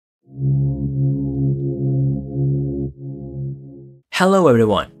Hello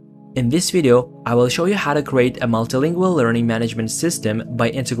everyone! In this video, I will show you how to create a multilingual learning management system by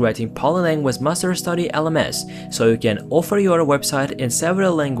integrating Polylang with MasterStudy LMS so you can offer your website in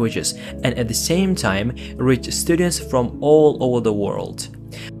several languages and at the same time reach students from all over the world.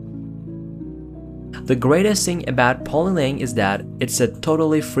 The greatest thing about Polylang is that it's a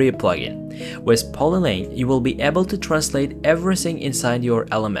totally free plugin. With Polylang, you will be able to translate everything inside your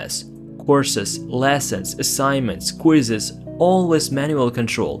LMS. Courses, lessons, assignments, quizzes, all with manual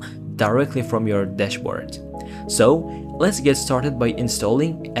control directly from your dashboard. So, let's get started by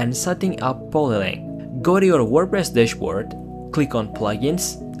installing and setting up Polylang. Go to your WordPress dashboard, click on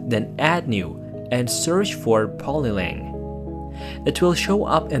Plugins, then Add New, and search for Polylang. It will show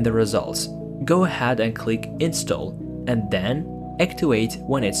up in the results. Go ahead and click Install, and then activate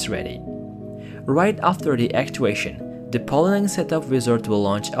when it's ready. Right after the activation, the Polylang setup wizard will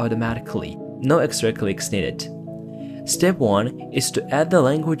launch automatically. No extra clicks needed. Step 1 is to add the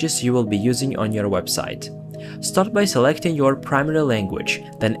languages you will be using on your website. Start by selecting your primary language,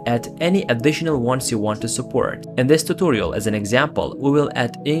 then add any additional ones you want to support. In this tutorial, as an example, we will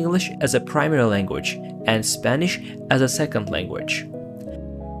add English as a primary language and Spanish as a second language.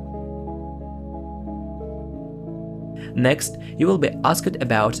 Next, you will be asked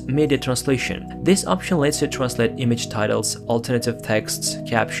about media translation. This option lets you translate image titles, alternative texts,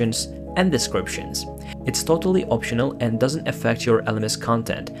 captions, and descriptions. It's totally optional and doesn't affect your LMS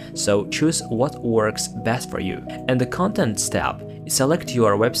content, so choose what works best for you. In the Contents tab, select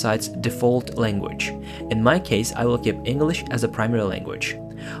your website's default language. In my case, I will keep English as a primary language.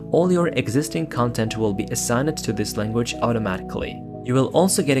 All your existing content will be assigned to this language automatically. You will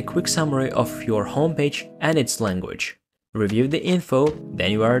also get a quick summary of your homepage and its language. Review the info,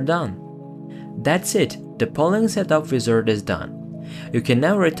 then you are done. That's it, the Polylang setup wizard is done. You can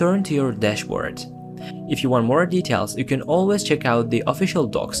now return to your dashboard. If you want more details, you can always check out the official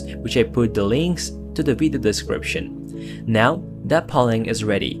docs, which I put the links to the video description. Now that Polylang is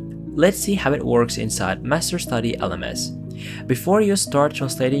ready, let's see how it works inside MasterStudy LMS. Before you start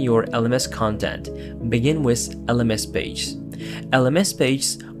translating your LMS content, begin with LMS pages. LMS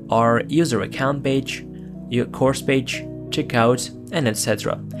pages are user account page, your course page, checkout, and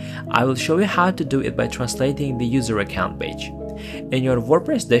etc. I will show you how to do it by translating the user account page. In your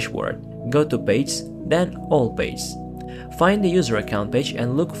WordPress dashboard, go to Pages, then All Pages. Find the user account page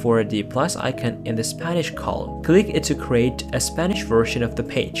and look for the plus icon in the Spanish column. Click it to create a Spanish version of the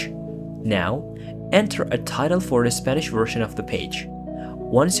page. Now, enter a title for the Spanish version of the page.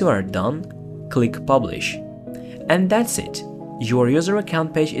 Once you are done, click Publish. And that's it. Your user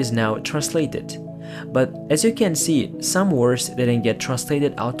account page is now translated. But as you can see, some words didn't get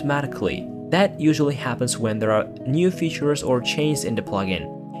translated automatically. That usually happens when there are new features or changes in the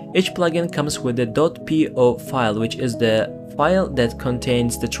plugin. Each plugin comes with a .po file, which is the file that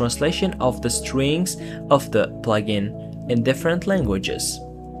contains the translation of the strings of the plugin in different languages.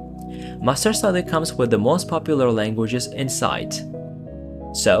 MasterStudy comes with the most popular languages inside.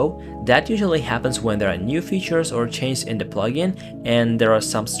 So, that usually happens when there are new features or changes in the plugin and there are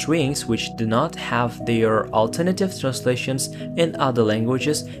some strings which do not have their alternative translations in other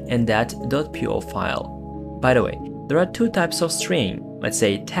languages in that .po file. By the way, there are two types of string. Let's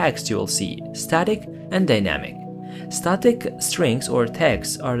say text, you will see static and dynamic. Static strings or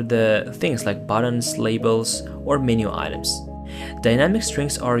text are the things like buttons, labels, or menu items. Dynamic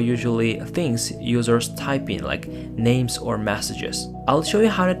strings are usually things users type in, like names or messages. I'll show you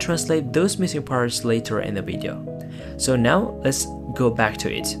how to translate those missing parts later in the video. So now let's go back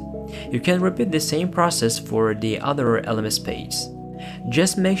to it. You can repeat the same process for the other LMS pages.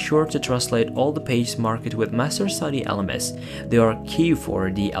 Just make sure to translate all the pages marked with MasterStudy LMS. They are key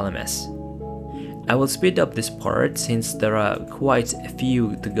for the LMS. I will speed up this part since there are quite a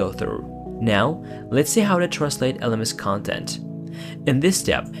few to go through. Now, let's see how to translate LMS content. In this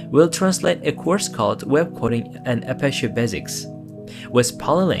step, we'll translate a course called Web Coding and Apache Basics. With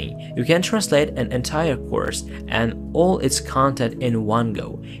Polylang, you can translate an entire course and all its content in one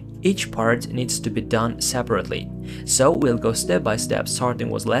go. Each part needs to be done separately. So we'll go step by step, starting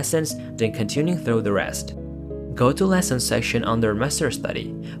with lessons, then continuing through the rest. Go to Lessons section under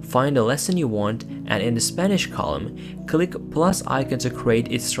MasterStudy, find the lesson you want, and in the Spanish column, click plus icon to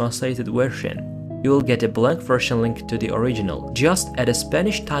create its translated version. You will get a blank version link to the original. Just add a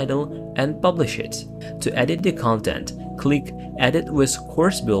Spanish title and publish it. To edit the content, click Edit with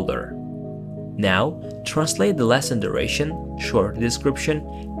Course Builder. Now, translate the lesson duration, short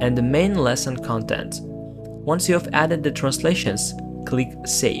description, and the main lesson content. Once you have added the translations, click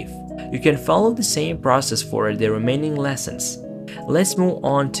Save. You can follow the same process for the remaining lessons. Let's move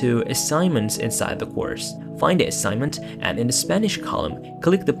on to assignments inside the course. Find the assignment and in the Spanish column,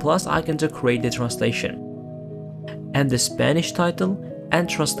 click the plus icon to create the translation, and the Spanish title and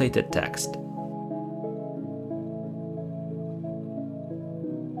translated text.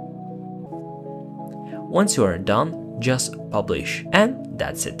 Once you are done, just publish, and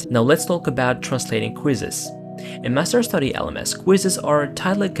that's it. Now let's talk about translating quizzes. In MasterStudy LMS, quizzes are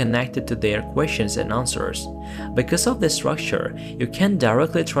tightly connected to their questions and answers. Because of this structure, you can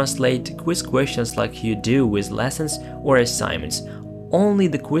directly translate quiz questions like you do with lessons or assignments. Only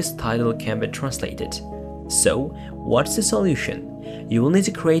the quiz title can be translated. So, what's the solution? You will need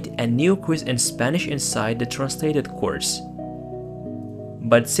to create a new quiz in Spanish inside the translated course.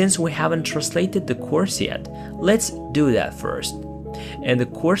 But since we haven't translated the course yet, let's do that first. In the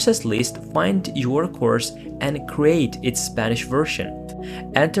courses list, find your course and create its Spanish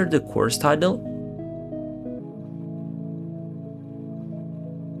version. Enter the course title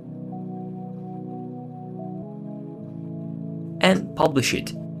and publish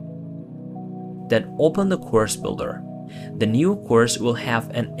it. Then open the course builder. The new course will have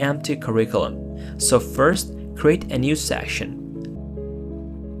an empty curriculum. So first, create a new section.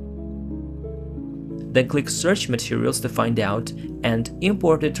 Then click Search Materials to find out and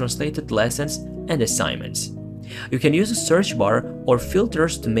import the translated lessons and assignments. You can use a search bar or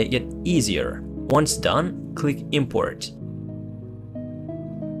filters to make it easier. Once done, click Import.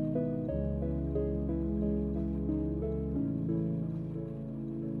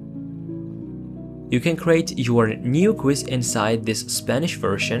 You can create your new quiz inside this Spanish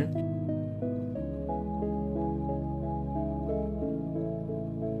version.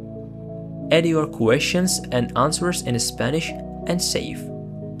 Add your questions and answers in Spanish and save.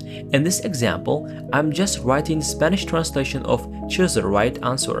 In this example, I'm just writing the Spanish translation of choose the right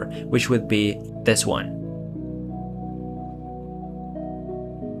answer, which would be this one.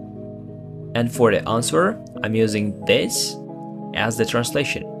 And for the answer, I'm using this as the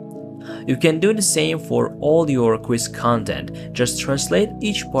translation. You can do the same for all your quiz content. Just translate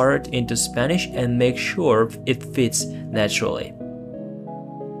each part into Spanish and make sure it fits naturally.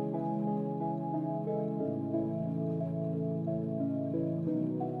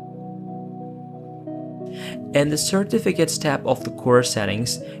 In the Certificates tab of the course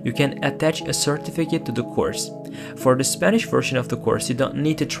settings, you can attach a certificate to the course. For the Spanish version of the course, you don't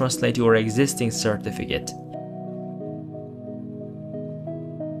need to translate your existing certificate.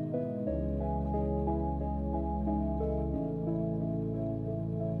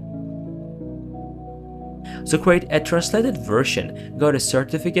 To create a translated version, go to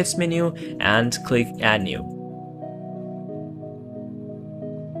Certificates menu and click Add New.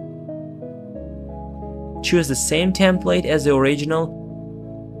 Choose the same template as the original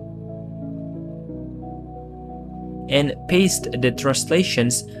and paste the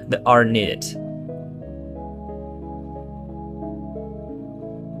translations that are needed.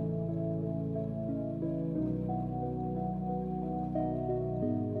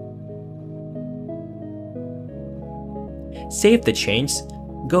 Save the changes,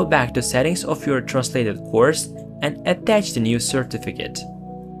 go back to settings of your translated course and attach the new certificate.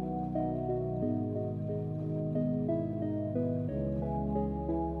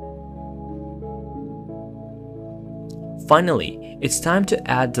 Finally, it's time to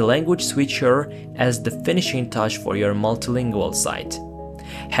add the language switcher as the finishing touch for your multilingual site.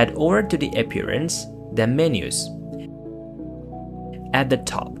 Head over to the Appearance, then Menus. At the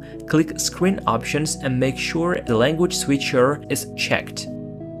top, click Screen Options and make sure the language switcher is checked.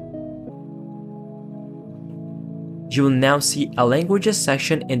 You will now see a Languages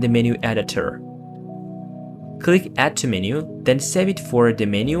section in the menu editor. Click Add to Menu, then save it for the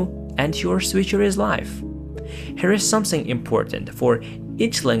menu, and your switcher is live. Here is something important. For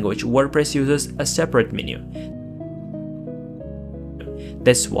each language, WordPress uses a separate menu.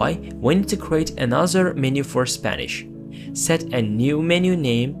 That's why we need to create another menu for Spanish. Set a new menu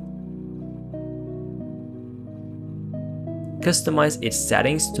name. Customize its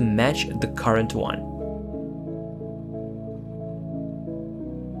settings to match the current one.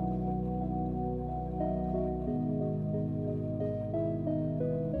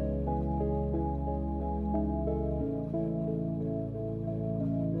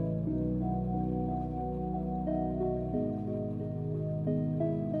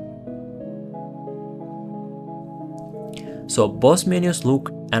 So both menus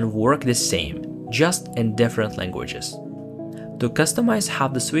look and work the same, just in different languages. To customize how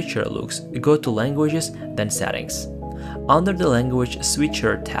the switcher looks, go to Languages, then Settings. Under the Language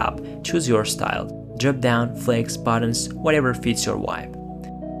Switcher tab, choose your style, drop down, flags, buttons, whatever fits your vibe.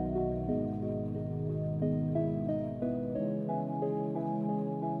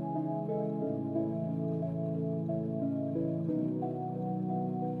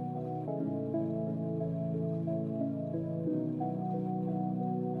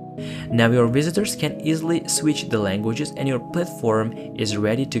 Now your visitors can easily switch the languages and your platform is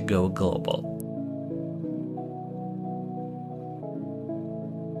ready to go global.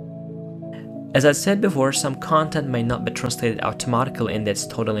 As I said before, some content may not be translated automatically, and that's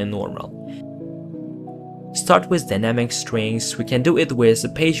totally normal. Start with dynamic strings. We can do it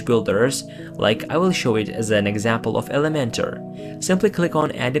with page builders, like I will show it as an example of Elementor. Simply click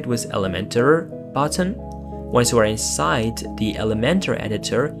on Edit with Elementor button. Once you are inside the Elementor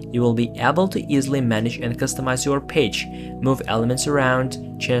editor, you will be able to easily manage and customize your page, move elements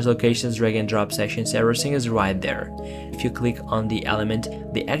around, change locations, drag and drop sections, everything is right there. If you click on the element,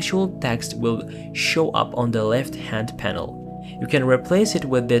 the actual text will show up on the left-hand panel. You can replace it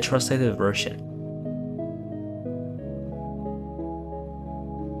with the translated version.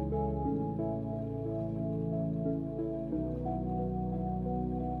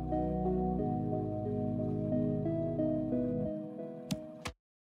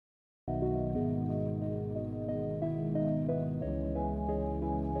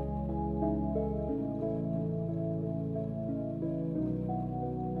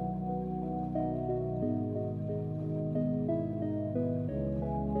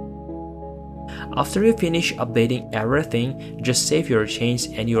 After you finish updating everything, just save your change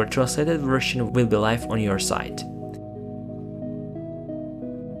and your translated version will be live on your site.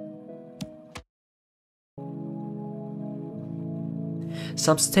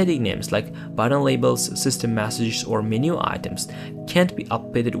 Some static names like button labels, system messages, or menu items can't be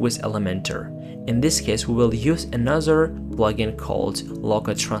updated with Elementor. In this case, we will use another plugin called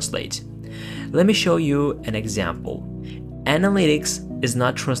localize. Let me show you an example. Analytics is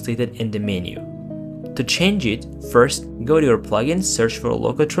not translated in the menu. To change it, first go to your plugin, search for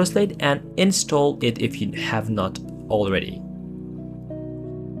localize and install it if you have not already.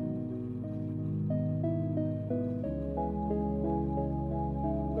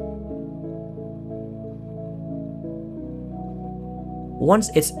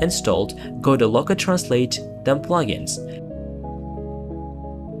 Once it's installed, go to localize, then plugins,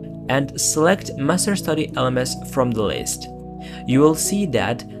 and select MasterStudy LMS from the list. You will see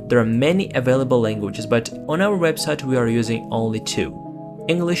that there are many available languages, but on our website we are using only two,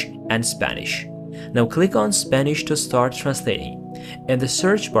 English and Spanish. Now click on Spanish to start translating. In the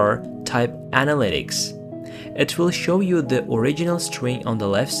search bar, type Analytics. It will show you the original string on the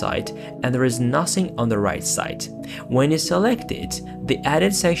left side and there is nothing on the right side. When you select it, the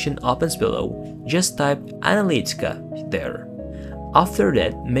added section opens below. Just type Analytica there. After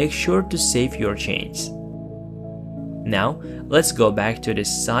that, make sure to save your change. Now, let's go back to this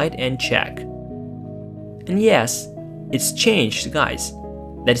site and check. And yes, it's changed, guys.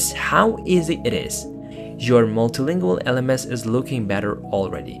 That is how easy it is. Your multilingual LMS is looking better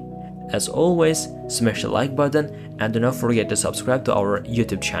already. As always, smash the like button and do not forget to subscribe to our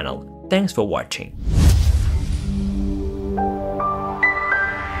YouTube channel. Thanks for watching.